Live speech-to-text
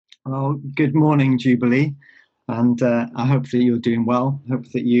Well, good morning, Jubilee, and I hope that you're doing well. I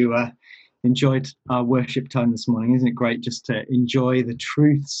hope that you enjoyed our worship time this morning. Isn't it great just to enjoy the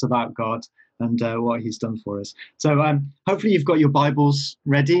truths about God and what He's done for us? So, hopefully, you've got your Bibles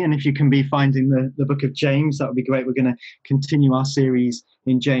ready, and if you can be finding the book of James, that would be great. We're going to continue our series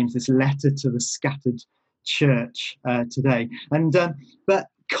in James, this letter to the scattered church today. But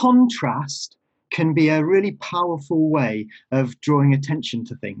contrast can be a really powerful way of drawing attention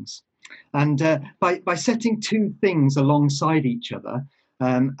to things. And by setting two things alongside each other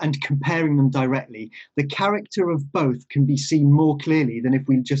and comparing them directly, the character of both can be seen more clearly than if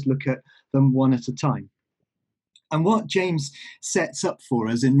we just look at them one at a time. And what James sets up for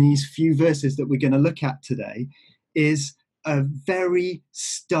us in these few verses that we're going to look at today is a very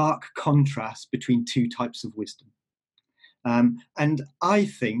stark contrast between two types of wisdom. And I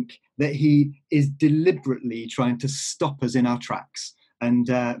think that he is deliberately trying to stop us in our tracks and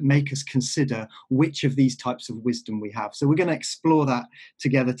make us consider which of these types of wisdom we have. So we're going to explore that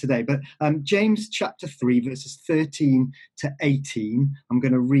together today. But James chapter 3, verses 13 to 18, I'm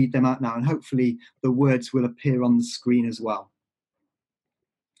going to read them out now, and hopefully the words will appear on the screen as well.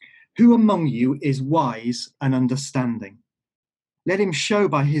 Who among you is wise and understanding? Let him show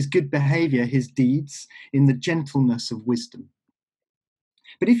by his good behavior his deeds in the gentleness of wisdom.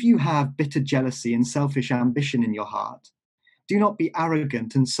 But if you have bitter jealousy and selfish ambition in your heart, do not be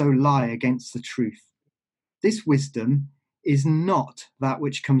arrogant and so lie against the truth. This wisdom is not that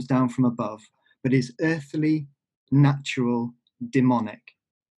which comes down from above, but is earthly, natural, demonic.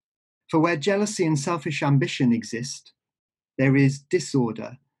 For where jealousy and selfish ambition exist, there is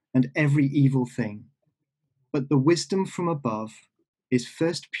disorder and every evil thing. But the wisdom from above is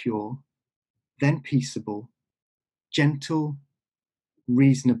first pure, then peaceable, gentle,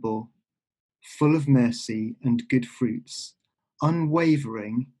 reasonable, full of mercy and good fruits,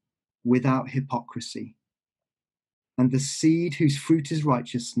 unwavering, without hypocrisy. And the seed whose fruit is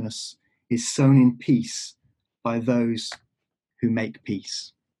righteousness is sown in peace by those who make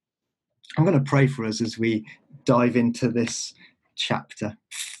peace. I'm going to pray for us as we dive into this chapter.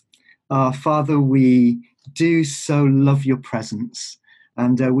 Father, we do so love your presence.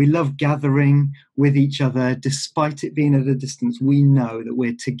 And we love gathering with each other, despite it being at a distance. We know that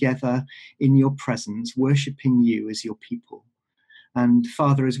we're together in your presence, worshipping you as your people. And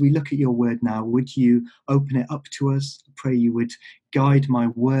Father, as we look at your word now, would you open it up to us? I pray you would guide my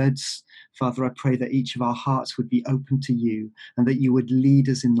words. Father, I pray that each of our hearts would be open to you and that you would lead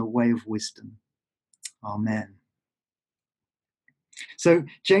us in the way of wisdom. Amen. So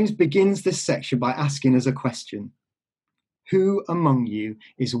James begins this section by asking us a question. Who among you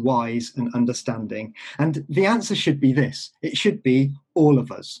is wise and understanding? And the answer should be this. It should be all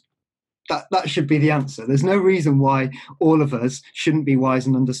of us. That should be the answer. There's no reason why all of us shouldn't be wise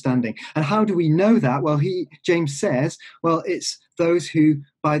and understanding. And how do we know that? Well, James says, well, it's those who,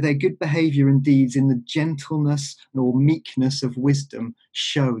 by their good behavior and deeds in the gentleness or meekness of wisdom,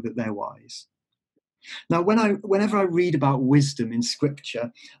 show that they're wise. Now, whenever I read about wisdom in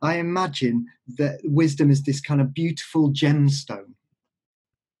scripture, I imagine that wisdom is this kind of beautiful gemstone.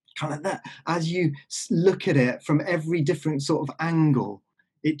 Kind of that, as you look at it from every different sort of angle,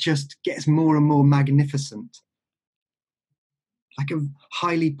 it just gets more and more magnificent. Like a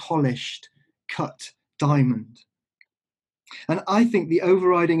highly polished, cut diamond. And I think the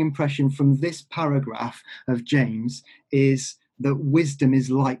overriding impression from this paragraph of James is that wisdom is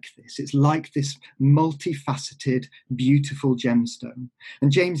like this. It's like this multifaceted, beautiful gemstone.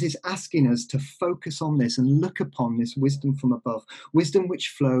 And James is asking us to focus on this and look upon this wisdom from above, wisdom which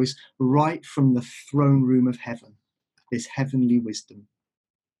flows right from the throne room of heaven, this heavenly wisdom.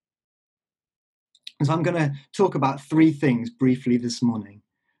 And so I'm going to talk about three things briefly this morning.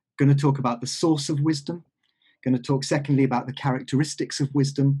 I'm going to talk about the source of wisdom, going to talk secondly about the characteristics of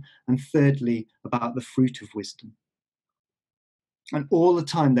wisdom, and thirdly about the fruit of wisdom. And all the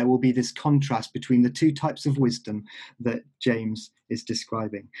time there will be this contrast between the two types of wisdom that James is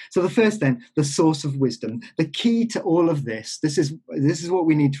describing. So the first then, the source of wisdom. The key to all of this is what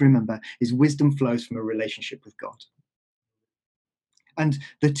we need to remember, is wisdom flows from a relationship with God. And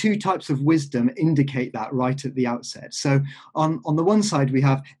the two types of wisdom indicate that right at the outset. So on the one side, we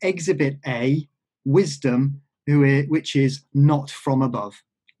have exhibit A, wisdom, which is not from above,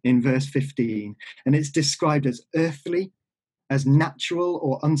 in verse 15. And it's described as earthly, as natural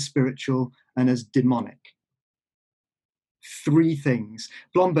or unspiritual, and as demonic. Three things.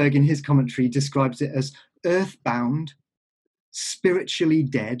 Blomberg, in his commentary, describes it as earthbound, spiritually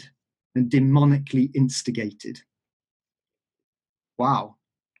dead, and demonically instigated. Wow.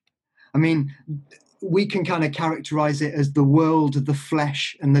 I mean, we can kind of characterize it as the world, the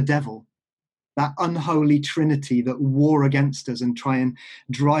flesh, and the devil, that unholy trinity that war against us and try and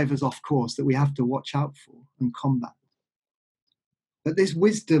drive us off course, that we have to watch out for and combat. But this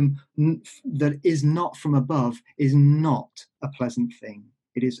wisdom that is not from above is not a pleasant thing.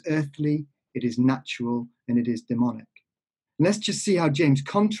 It is earthly, it is natural, and it is demonic. And let's just see how James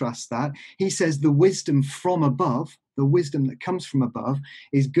contrasts that. He says the wisdom from above, the wisdom that comes from above,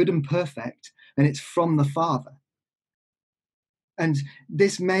 is good and perfect, and it's from the Father. And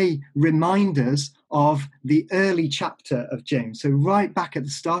this may remind us of the early chapter of James. So right back at the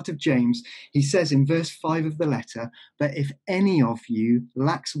start of James, he says in verse 5 of the letter, that if any of you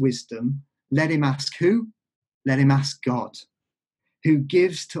lacks wisdom, let him ask who? Let him ask God, who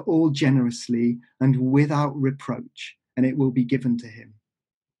gives to all generously and without reproach, and it will be given to him.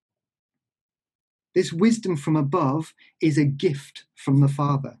 This wisdom from above is a gift from the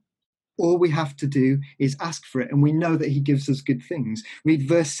Father. All we have to do is ask for it, and we know that he gives us good things. Read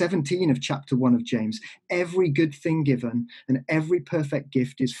verse 17 of chapter 1 of James. Every good thing given and every perfect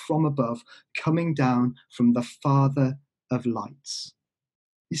gift is from above, coming down from the Father of lights.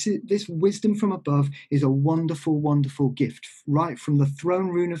 This wisdom from above is a wonderful, wonderful gift, right from the throne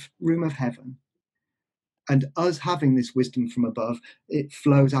room of heaven. And us having this wisdom from above, it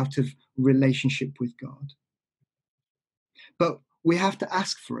flows out of relationship with God. But we have to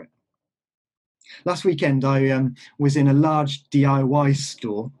ask for it. Last weekend, I was in a large DIY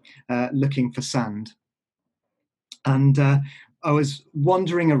store looking for sand. And I was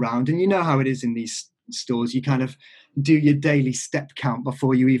wandering around, and you know how it is in these stores. You kind of do your daily step count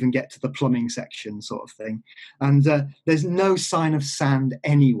before you even get to the plumbing section, sort of thing. And there's no sign of sand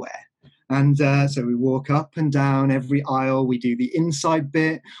anywhere. And so we walk up and down every aisle. We do the inside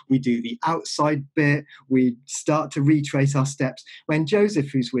bit. We do the outside bit. We start to retrace our steps. When Joseph,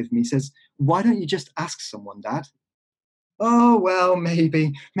 who's with me, says, "Why don't you just ask someone, Dad?" "Oh, well,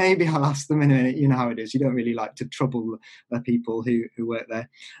 maybe I'll ask them in a minute." You know how it is. You don't really like to trouble the people who work there.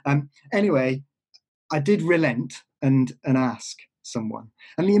 Anyway, I did relent and ask someone.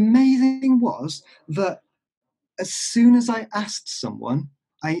 And the amazing thing was that as soon as I asked someone,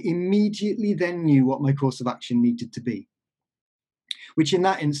 I immediately then knew what my course of action needed to be, which in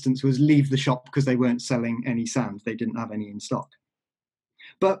that instance was leave the shop because they weren't selling any sand. They didn't have any in stock.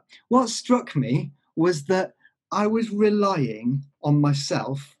 But what struck me was that I was relying on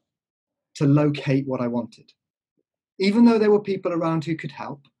myself to locate what I wanted, even though there were people around who could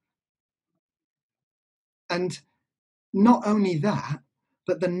help. And not only that,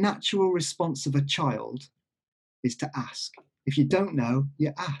 but the natural response of a child is to ask. If you don't know,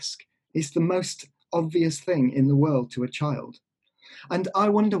 you ask. It's the most obvious thing in the world to a child. And I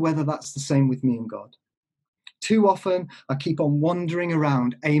wonder whether that's the same with me and God. Too often, I keep on wandering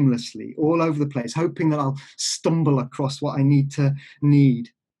around aimlessly all over the place, hoping that I'll stumble across what I need,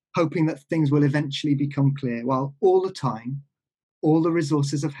 hoping that things will eventually become clear, while all the time, all the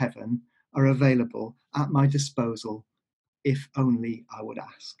resources of heaven are available at my disposal, if only I would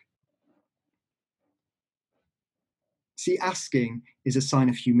ask. See, asking is a sign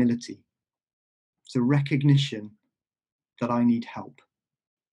of humility. It's a recognition that I need help.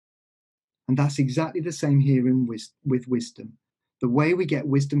 And that's exactly the same here with wisdom. The way we get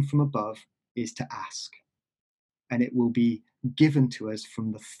wisdom from above is to ask, and it will be given to us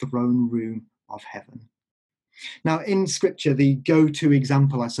from the throne room of heaven. Now, in Scripture, the go-to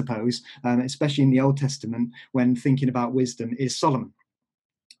example, I suppose, especially in the Old Testament, when thinking about wisdom, is Solomon.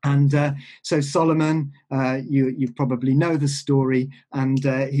 And so Solomon, you probably know the story, and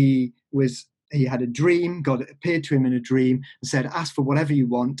he had a dream. God appeared to him in a dream and said, "Ask for whatever you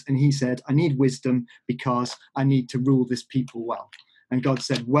want." And he said, "I need wisdom because I need to rule this people well." And God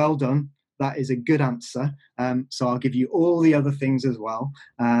said, "Well done. That is a good answer. So I'll give you all the other things as well."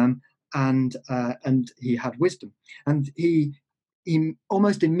 And he had wisdom. And he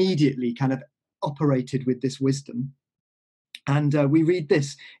almost immediately kind of operated with this wisdom. And we read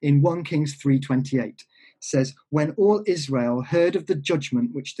this in 1 Kings 3:28. It says, "When all Israel heard of the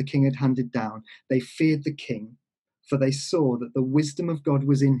judgment which the king had handed down, they feared the king, for they saw that the wisdom of God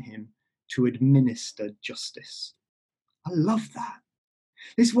was in him to administer justice." I love that.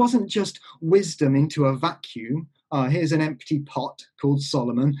 This wasn't just wisdom into a vacuum. Here's an empty pot called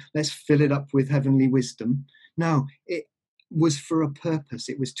Solomon. Let's fill it up with heavenly wisdom. No, it was for a purpose.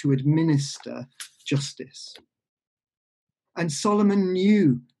 It was to administer justice. And Solomon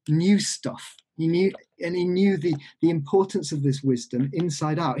knew stuff. He knew the importance of this wisdom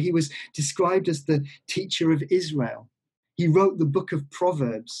inside out. He was described as the teacher of Israel. He wrote the book of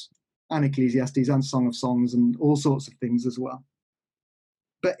Proverbs and Ecclesiastes and Song of Songs and all sorts of things as well.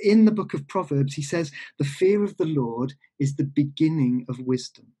 But in the book of Proverbs, he says, the fear of the Lord is the beginning of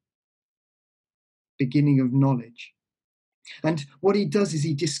wisdom, beginning of knowledge. And what he does is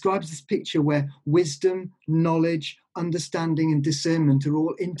he describes this picture where wisdom, knowledge, understanding, and discernment are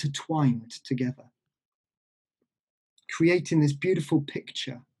all intertwined together, creating this beautiful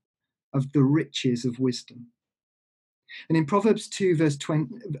picture of the riches of wisdom. And in Proverbs 2,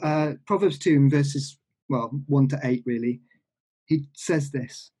 Proverbs 2 in verses, 1 to 8, really, he says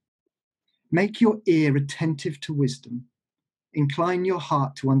this: make your ear attentive to wisdom, incline your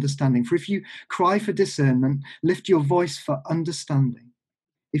heart to understanding. For if you cry for discernment, lift your voice for understanding.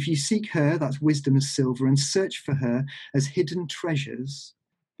 If you seek her, that's wisdom as silver, and search for her as hidden treasures,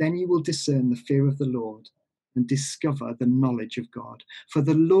 then you will discern the fear of the Lord and discover the knowledge of God. For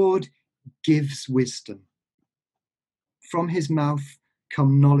the Lord gives wisdom. From his mouth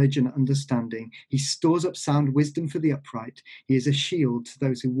come knowledge and understanding. He stores up sound wisdom for the upright. He is a shield to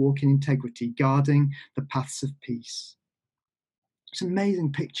those who walk in integrity, guarding the paths of peace. It's an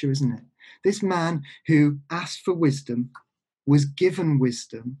amazing picture, isn't it? This man who asked for wisdom was given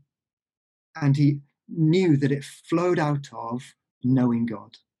wisdom, and he knew that it flowed out of knowing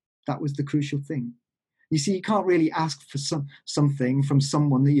God. That was the crucial thing. You see, you can't really ask for something from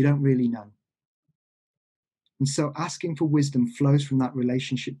someone that you don't really know. And so asking for wisdom flows from that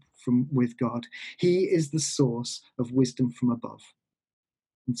relationship with God. He is the source of wisdom from above.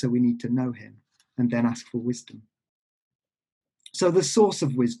 And so we need to know him and then ask for wisdom. So the source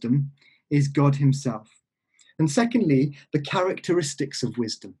of wisdom is God himself. And secondly, the characteristics of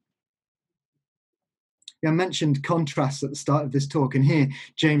wisdom. I mentioned contrasts at the start of this talk, and here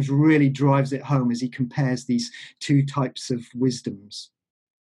James really drives it home as he compares these two types of wisdoms.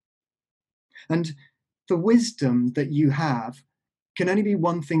 And the wisdom that you have can only be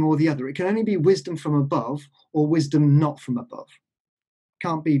one thing or the other. It can only be wisdom from above or wisdom not from above.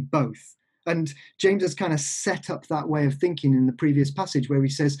 Can't be both. And James has kind of set up that way of thinking in the previous passage where he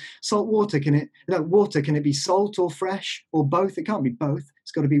says, water, can it be salt or fresh or both? It can't be both.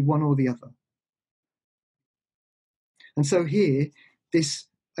 It's got to be one or the other. And so here, this,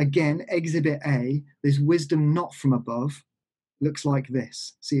 again, exhibit A, this wisdom not from above, looks like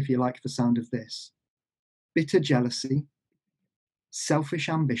this. See if you like the sound of this. Bitter jealousy, selfish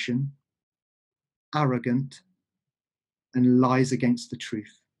ambition, arrogant, and lies against the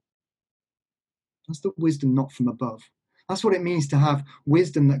truth. That's the wisdom not from above. That's what it means to have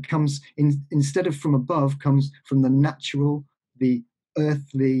wisdom that comes instead of from above, comes from the natural, the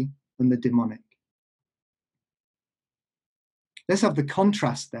earthly, and the demonic. Let's have the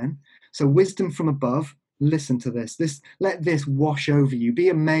contrast then. So wisdom from above, listen to this. Let this wash over you. Be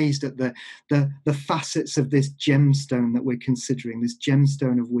amazed at the facets of this gemstone that we're considering, this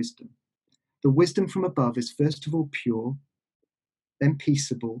gemstone of wisdom. The wisdom from above is first of all pure, then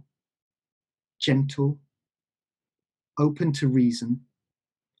peaceable, gentle, open to reason,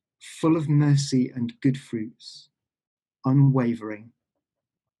 full of mercy and good fruits, unwavering,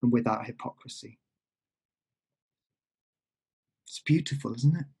 and without hypocrisy. It's beautiful,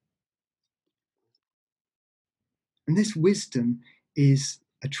 isn't it? And this wisdom is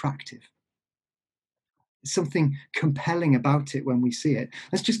attractive. There's something compelling about it when we see it.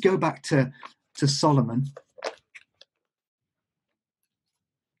 Let's just go back to Solomon.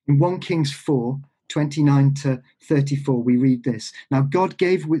 In 1 Kings 4, 29 to 34, we read this. Now God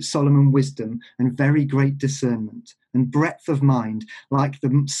gave Solomon wisdom and very great discernment and breadth of mind, like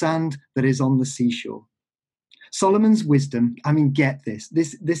the sand that is on the seashore. Solomon's wisdom, get this.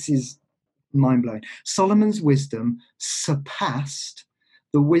 This is mind-blowing. Solomon's wisdom surpassed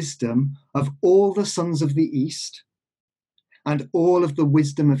the wisdom of all the sons of the East and all of the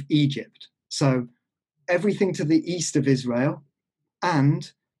wisdom of Egypt. So everything to the east of Israel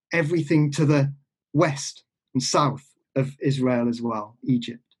and everything to the west and south of Israel as well,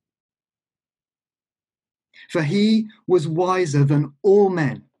 Egypt. For he was wiser than all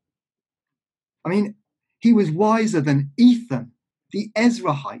men. He was wiser than Ethan, the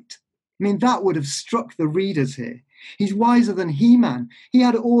Ezrahite. That would have struck the readers here. He's wiser than He-Man. He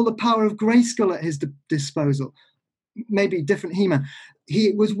had all the power of Grayskull at his disposal. Maybe different He-Man.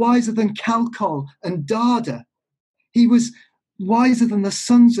 He was wiser than Calcol and Dada. He was wiser than the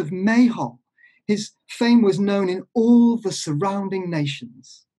sons of Mahol. His fame was known in all the surrounding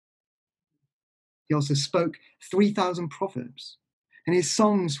nations. He also spoke 3,000 proverbs, and his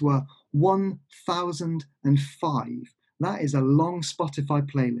songs were 1,005. That is a long Spotify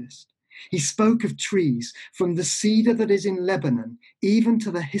playlist. He spoke of trees, from the cedar that is in Lebanon, even to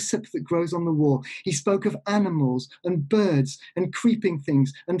the hyssop that grows on the wall. He spoke of animals and birds and creeping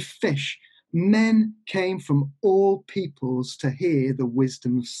things and fish, Men came from all peoples to hear the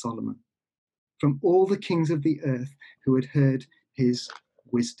wisdom of Solomon, from all the kings of the earth who had heard his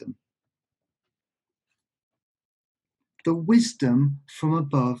wisdom. The wisdom from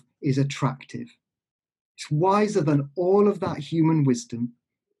above is attractive. It's wiser than all of that human wisdom.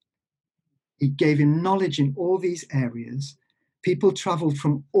 He gave him knowledge in all these areas. People traveled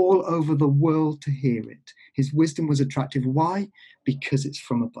from all over the world to hear it. His wisdom was attractive. Why? Because it's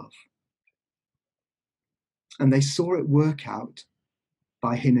from above. And they saw it work out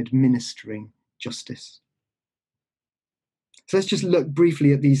by him administering justice. So let's just look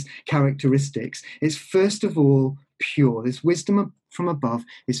briefly at these characteristics. It's first of all pure. This wisdom from above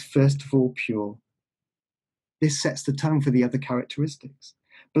is first of all pure. This sets the tone for the other characteristics.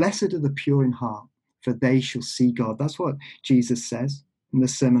 Blessed are the pure in heart, for they shall see God. That's what Jesus says in the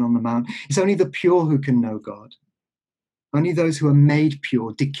Sermon on the Mount. It's only the pure who can know God. Only those who are made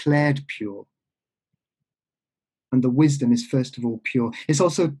pure, declared pure. And the wisdom is first of all pure. It's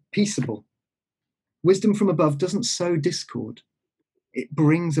also peaceable. Wisdom from above doesn't sow discord. It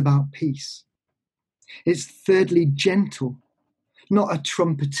brings about peace. It's thirdly gentle, not a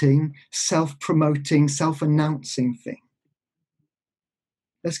trumpeting, self-promoting, self-announcing thing.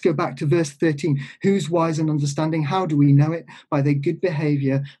 Let's go back to verse 13. Who's wise and understanding? How do we know it? By their good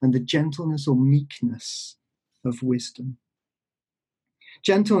behavior and the gentleness or meekness of wisdom.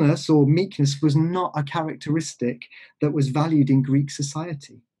 Gentleness or meekness was not a characteristic that was valued in Greek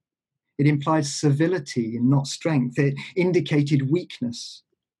society. It implied civility and not strength. It indicated weakness.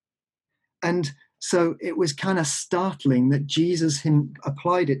 And so it was kind of startling that Jesus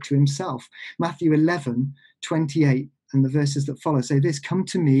applied it to himself. Matthew 11:28 and the verses that follow say this: "Come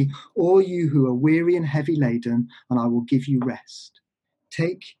to me, all you who are weary and heavy laden, and I will give you rest.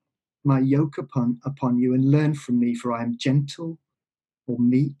 Take my yoke upon you and learn from me, for I am gentle or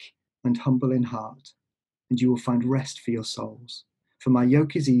meek and humble in heart, and you will find rest for your souls. For my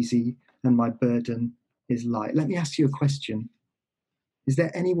yoke is easy and my burden is light." Let me ask you a question. Is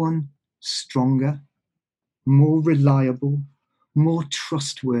there anyone stronger, more reliable, more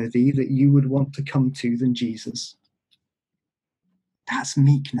trustworthy that you would want to come to than Jesus? That's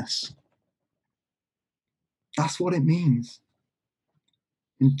meekness. That's what it means.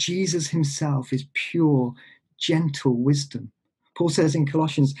 And Jesus himself is pure, gentle wisdom. Paul says in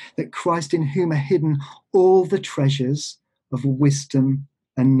Colossians that Christ, in whom are hidden all the treasures of wisdom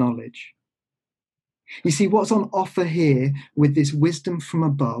and knowledge. You see, what's on offer here with this wisdom from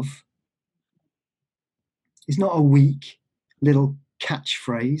above is not a weak little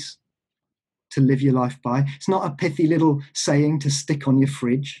catchphrase to live your life by. It's not a pithy little saying to stick on your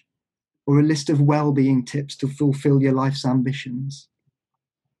fridge or a list of well-being tips to fulfill your life's ambitions.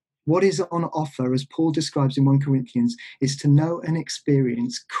 What is on offer, as Paul describes in 1 Corinthians, is to know and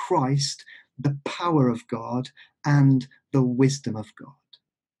experience Christ, the power of God, and the wisdom of God.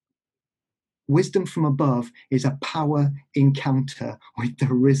 Wisdom from above is a power encounter with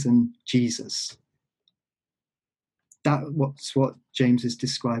the risen Jesus. That's what James is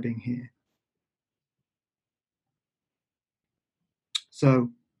describing here.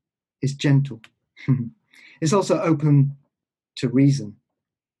 So it's gentle. It's also open to reason.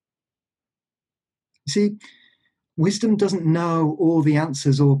 You see, wisdom doesn't know all the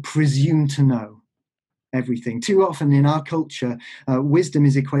answers or presume to know everything. Too often in our culture, wisdom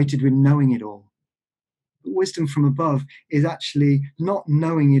is equated with knowing it all. But wisdom from above is actually not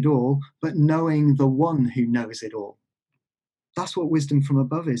knowing it all, but knowing the one who knows it all. That's what wisdom from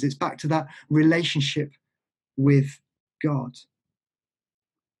above is. It's back to that relationship with God.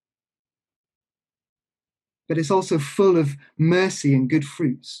 But it's also full of mercy and good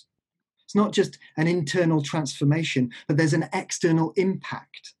fruits. It's not just an internal transformation, but there's an external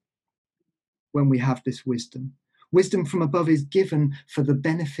impact when we have this wisdom. Wisdom from above is given for the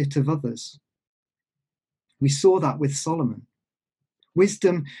benefit of others. We saw that with Solomon.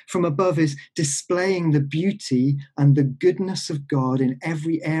 Wisdom from above is displaying the beauty and the goodness of God in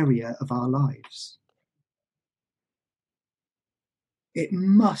every area of our lives. It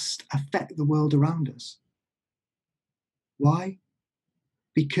must affect the world around us. Why?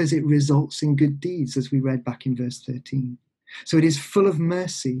 Because it results in good deeds, as we read back in verse 13. So it is full of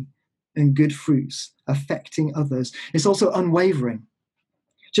mercy and good fruits, affecting others. It's also unwavering.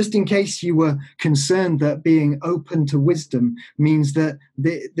 Just in case you were concerned that being open to wisdom means that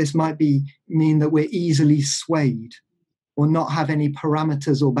this might mean that we're easily swayed or not have any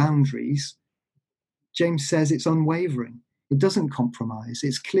parameters or boundaries, James says it's unwavering. It doesn't compromise.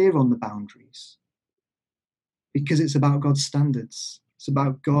 It's clear on the boundaries because it's about God's standards. It's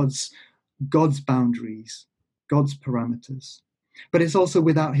about God's boundaries, God's parameters. But it's also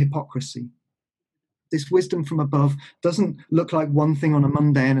without hypocrisy. This wisdom from above doesn't look like one thing on a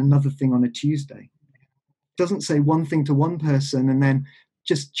Monday and another thing on a Tuesday. It doesn't say one thing to one person and then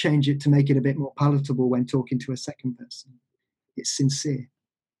just change it to make it a bit more palatable when talking to a second person. It's sincere.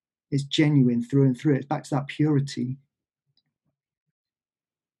 It's genuine through and through. It's back to that purity.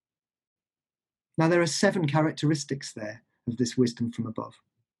 Now, there are 7 characteristics there of this wisdom from above.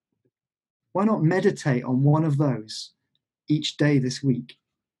 Why not meditate on one of those each day this week?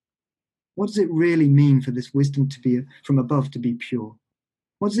 What does it really mean for this wisdom to be from above to be pure?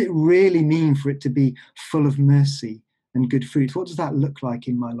 What does it really mean for it to be full of mercy and good fruit? What does that look like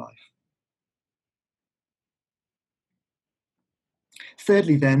in my life?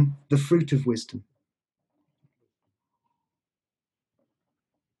 Thirdly, then, the fruit of wisdom.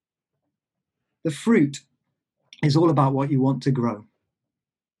 The fruit is all about what you want to grow.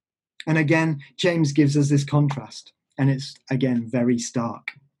 And again, James gives us this contrast, and it's, again, very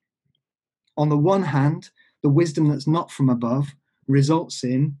stark. On the one hand, the wisdom that's not from above results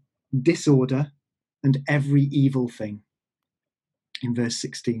in disorder and every evil thing, in verse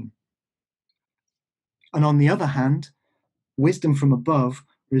 16. And on the other hand, wisdom from above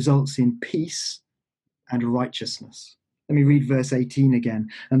results in peace and righteousness. Let me read verse 18 again.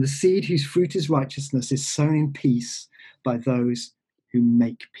 And the seed whose fruit is righteousness is sown in peace by those who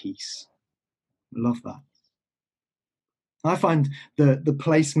make peace. Love that. I find the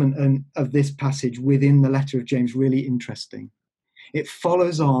placement of this passage within the letter of James really interesting. It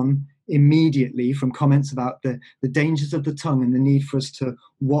follows on immediately from comments about the dangers of the tongue and the need for us to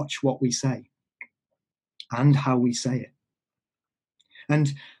watch what we say and how we say it,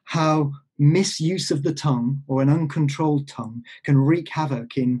 and how misuse of the tongue or an uncontrolled tongue can wreak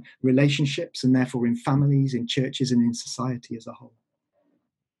havoc in relationships and therefore in families, in churches, and in society as a whole.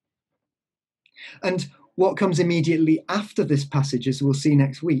 And what comes immediately after this passage, as we'll see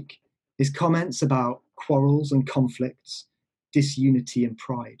next week, is comments about quarrels and conflicts, disunity and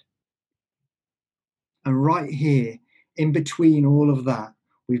pride. And right here, in between all of that,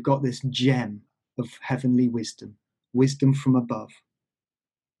 we've got this gem of heavenly wisdom, wisdom from above.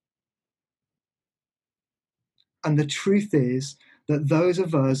 And the truth is that those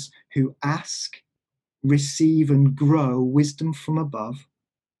of us who ask, receive, and grow wisdom from above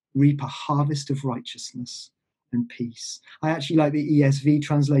reap a harvest of righteousness and peace. I actually like the ESV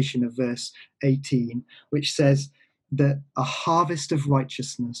translation of verse 18, which says that a harvest of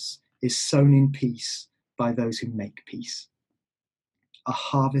righteousness is sown in peace by those who make peace. A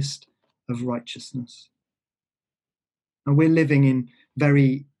harvest of righteousness. And we're living in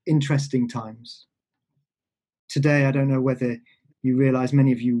very interesting times. Today, I don't know whether you realise,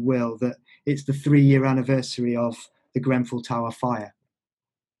 many of you will, that it's the 3-year anniversary of the Grenfell Tower fire.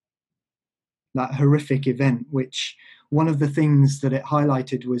 That horrific event, which one of the things that it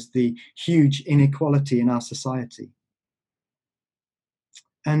highlighted was the huge inequality in our society.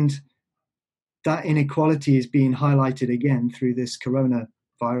 And that inequality is being highlighted again through this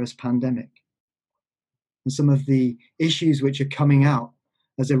coronavirus pandemic. And some of the issues which are coming out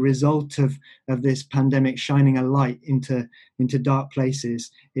as a result of this pandemic shining a light into dark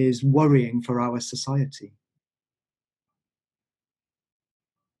places is worrying for our society.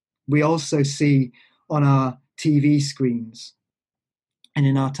 We also see on our TV screens and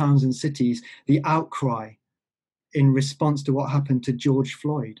in our towns and cities the outcry in response to what happened to George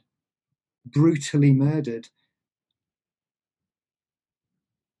Floyd, brutally murdered.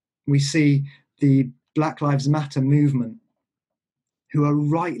 We see the Black Lives Matter movement, who are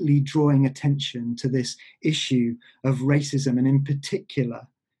rightly drawing attention to this issue of racism, and in particular,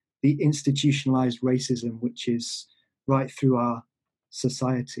 the institutionalized racism which is right through our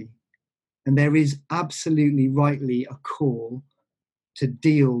society. And there is absolutely rightly a call to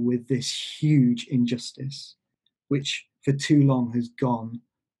deal with this huge injustice, which for too long has gone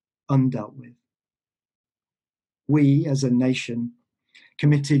undealt with. We, as a nation,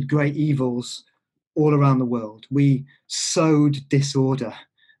 committed great evils all around the world. We sowed disorder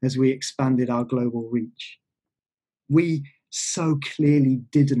as we expanded our global reach. We so clearly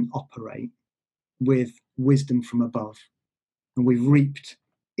didn't operate with wisdom from above, and we've reaped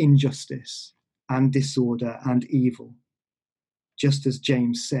injustice and disorder and evil, just as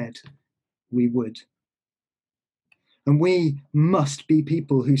James said we would. And we must be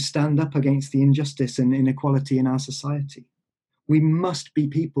people who stand up against the injustice and inequality in our society. We must be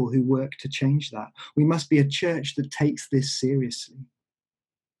people who work to change that. We must be a church that takes this seriously,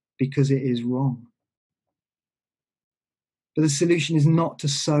 because it is wrong. But the solution is not to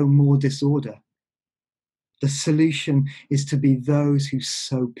sow more disorder. The solution is to be those who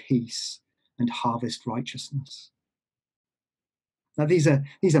sow peace and harvest righteousness. Now, these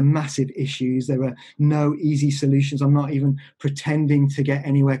are massive issues. There are no easy solutions. I'm not even pretending to get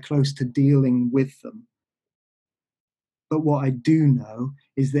anywhere close to dealing with them. But what I do know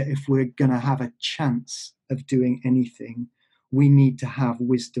is that if we're going to have a chance of doing anything, we need to have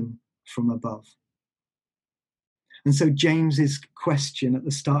wisdom from above. And so James's question at the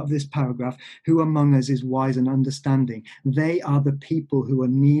start of this paragraph, who among us is wise and understanding? They are the people who are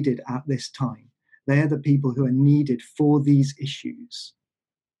needed at this time. They are the people who are needed for these issues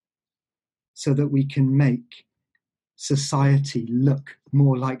so that we can make society look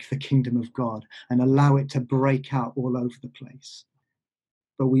more like the kingdom of God and allow it to break out all over the place.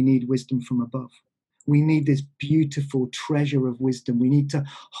 But we need wisdom from above. We need this beautiful treasure of wisdom. We need to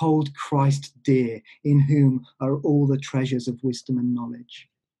hold Christ dear, in whom are all the treasures of wisdom and knowledge.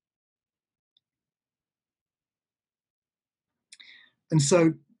 And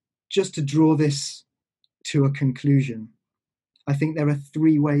so, just to draw this to a conclusion, I think there are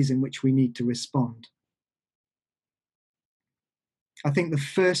three ways in which we need to respond. I think the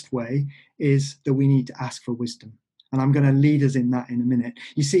first way is that we need to ask for wisdom. And I'm going to lead us in that in a minute.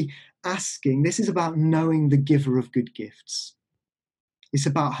 You see, asking, this is about knowing the giver of good gifts. It's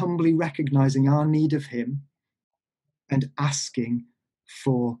about humbly recognizing our need of him and asking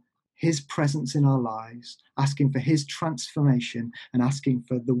for his presence in our lives, asking for his transformation, and asking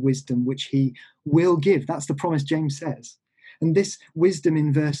for the wisdom which he will give. That's the promise James says. And this wisdom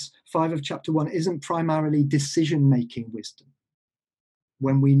in verse 5 of chapter 1 isn't primarily decision-making wisdom.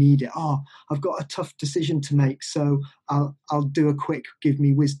 When we need it, I've got a tough decision to make, so I'll do a quick give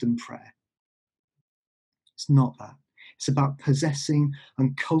me wisdom prayer. It's not that. It's about possessing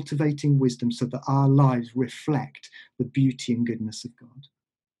and cultivating wisdom so that our lives reflect the beauty and goodness of God.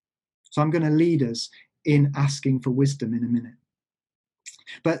 So I'm going to lead us in asking for wisdom in a minute.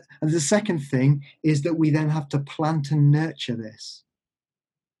 But the second thing is that we then have to plant and nurture this.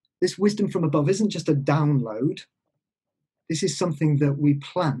 This wisdom from above isn't just a download. This is something that we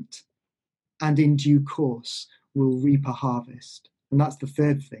plant, and in due course we'll reap a harvest. And that's the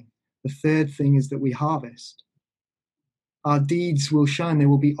third thing. The third thing is that we harvest. Our deeds will shine. They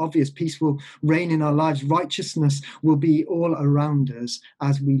will be obvious. Peace will reign in our lives. Righteousness will be all around us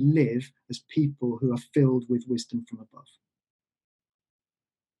as we live as people who are filled with wisdom from above.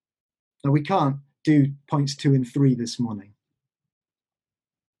 Now, we can't do points 2 and 3 this morning,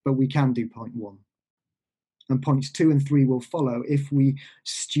 but we can do point 1. And points 2 and 3 will follow if we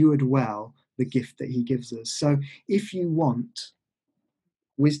steward well the gift that he gives us. So if you want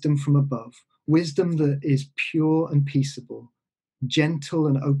wisdom from above, wisdom that is pure and peaceable, gentle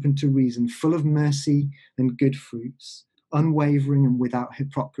and open to reason, full of mercy and good fruits, unwavering and without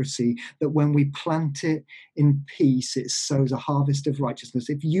hypocrisy, that when we plant it in peace, it sows a harvest of righteousness.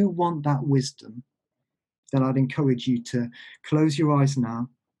 If you want that wisdom, then I'd encourage you to close your eyes now,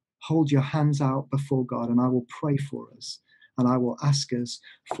 hold your hands out before God, and I will pray for us, and I will ask us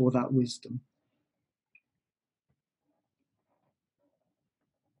for that wisdom.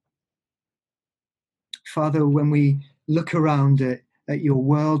 Father, when we look around at your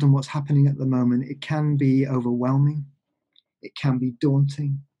world and what's happening at the moment, it can be overwhelming. It can be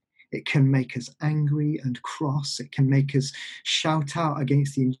daunting. It can make us angry and cross. It can make us shout out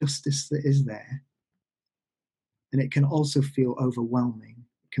against the injustice that is there. And it can also feel overwhelming.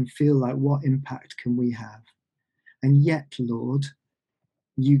 It can feel like, what impact can we have? And yet, Lord,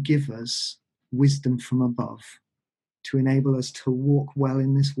 you give us wisdom from above to enable us to walk well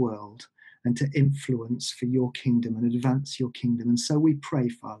in this world and to influence for your kingdom and advance your kingdom. And so we pray,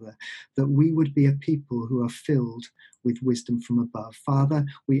 Father, that we would be a people who are filled with wisdom from above. Father,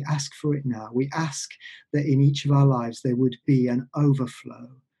 we ask for it now. We ask that in each of our lives there would be an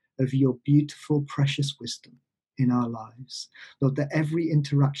overflow of your beautiful, precious wisdom in our lives. Lord, that every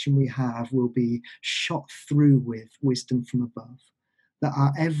interaction we have will be shot through with wisdom from above. That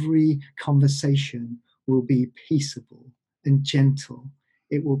our every conversation will be peaceable and gentle.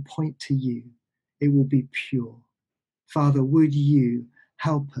 It will point to you. It will be pure. Father, would you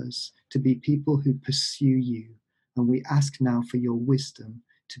help us to be people who pursue you? And we ask now for your wisdom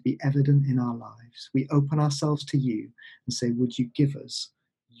to be evident in our lives. We open ourselves to you and say, would you give us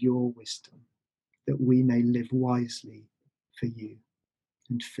your wisdom that we may live wisely for you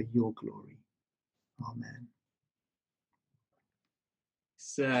and for your glory. Amen.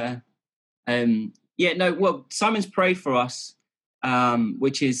 Well, Simon's prayed for us,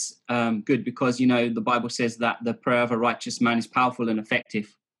 which is good, because, the Bible says that the prayer of a righteous man is powerful and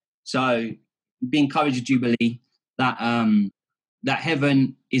effective. So be encouraged, Jubilee, that that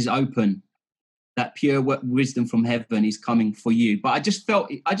heaven is open, that pure wisdom from heaven is coming for you. But I just felt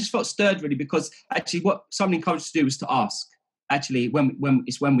stirred, really, because actually what Simon encouraged us to do was to ask. actually when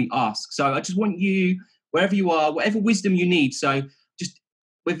we ask. So I just want you, wherever you are, whatever wisdom you need. So just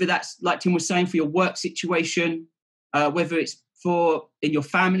whether that's, like Tim was saying, for your work situation, whether it's for in your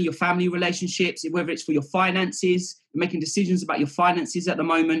family relationships, whether it's for your finances, you're making decisions about your finances at the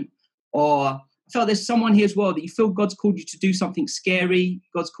moment, or I felt there's someone here as well that you feel God's called you to do something scary.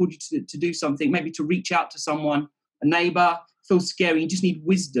 God's called you to do something, maybe to reach out to someone, a neighbor. Feels scary. You just need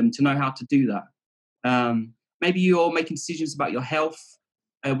wisdom to know how to do that. Maybe you're making decisions about your health,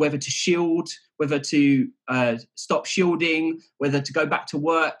 whether to shield, whether to stop shielding, whether to go back to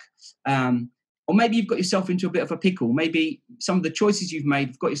work. Or maybe you've got yourself into a bit of a pickle. Maybe some of the choices you've made,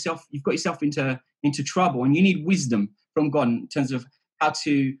 you've got yourself into trouble, and you need wisdom from God in terms of how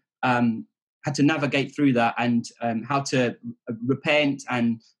to navigate through that, and how to repent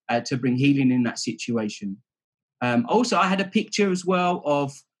and to bring healing in that situation. Also, I had a picture as well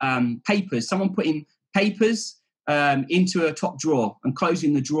of papers. Someone putting papers into a top drawer and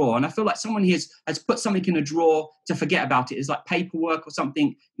closing the drawer. And I feel like someone here has put something in a drawer to forget about it. It's like paperwork or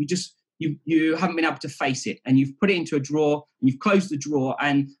something. You haven't been able to face it, and you've put it into a drawer and you've closed the drawer.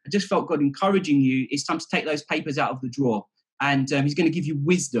 And I just felt God encouraging you. It's time to take those papers out of the drawer, and He's going to give you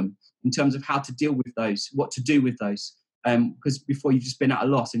wisdom in terms of how to deal with those, what to do with those. Because before you've just been at a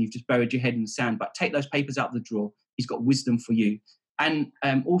loss and you've just buried your head in the sand. But take those papers out of the drawer. He's got wisdom for you. And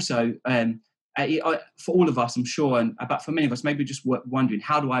also, for all of us, I'm sure, but for many of us, maybe just wondering,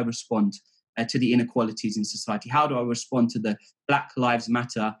 how do I respond to the inequalities in society? How do I respond to the Black Lives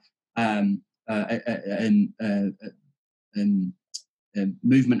Matter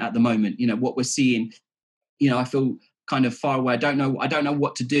movement at the moment? What we're seeing. I feel kind of far away. I don't know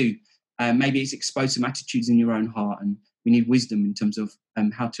what to do. Maybe it's expose some attitudes in your own heart, and we need wisdom in terms of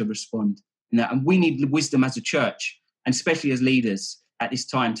how to respond in that. And we need wisdom as a church, and especially as leaders at this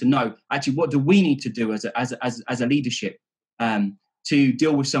time, to know actually what do we need to do as a leadership to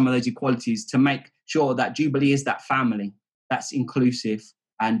deal with some of those equalities, to make sure that Jubilee is that family that's inclusive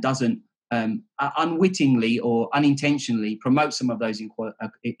and doesn't unwittingly or unintentionally promote some of those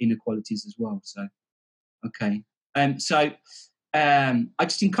inequalities as well. So, okay. I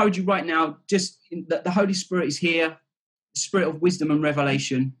just encourage you right now, just that the Holy Spirit is here, the Spirit of wisdom and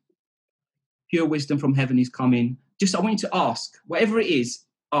revelation, pure wisdom from heaven is coming. I want you to ask, whatever it is,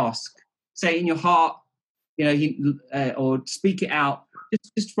 ask. Say it in your heart, or speak it out.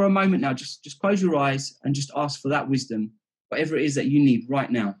 Just for a moment now, just close your eyes and just ask for that wisdom, whatever it is that you need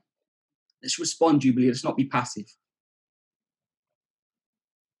right now. Let's respond, Jubilee. Let's not be passive.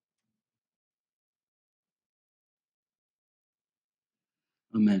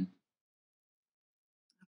 Amen.